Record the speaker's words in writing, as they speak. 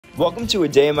Welcome to a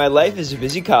day in my life as a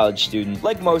busy college student.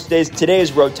 Like most days, today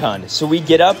is rotund, so we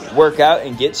get up, work out,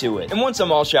 and get to it. And once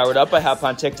I'm all showered up, I hop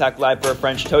on TikTok Live for a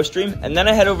French toast stream, and then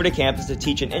I head over to campus to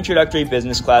teach an introductory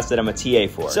business class that I'm a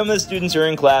TA for. Some of the students are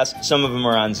in class, some of them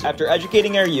are on Zoom. After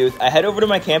educating our youth, I head over to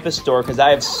my campus store because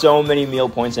I have so many meal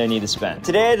points I need to spend.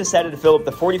 Today I decided to fill up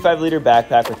the 45-liter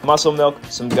backpack with muscle milk,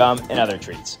 some gum, and other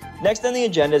treats. Next on the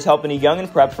agenda is helping a young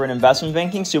and prep for an investment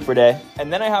banking super day,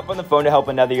 and then I hop on the phone to help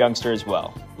another youngster as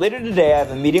well. Later today, I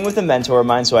have a meeting with a mentor of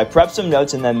mine, so I prep some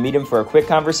notes and then meet him for a quick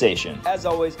conversation. As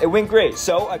always, it went great,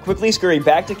 so I quickly scurry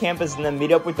back to campus and then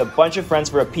meet up with a bunch of friends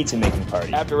for a pizza making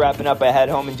party. After wrapping up, I head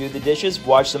home and do the dishes,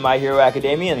 watch some My Hero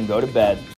Academia, and then go to bed.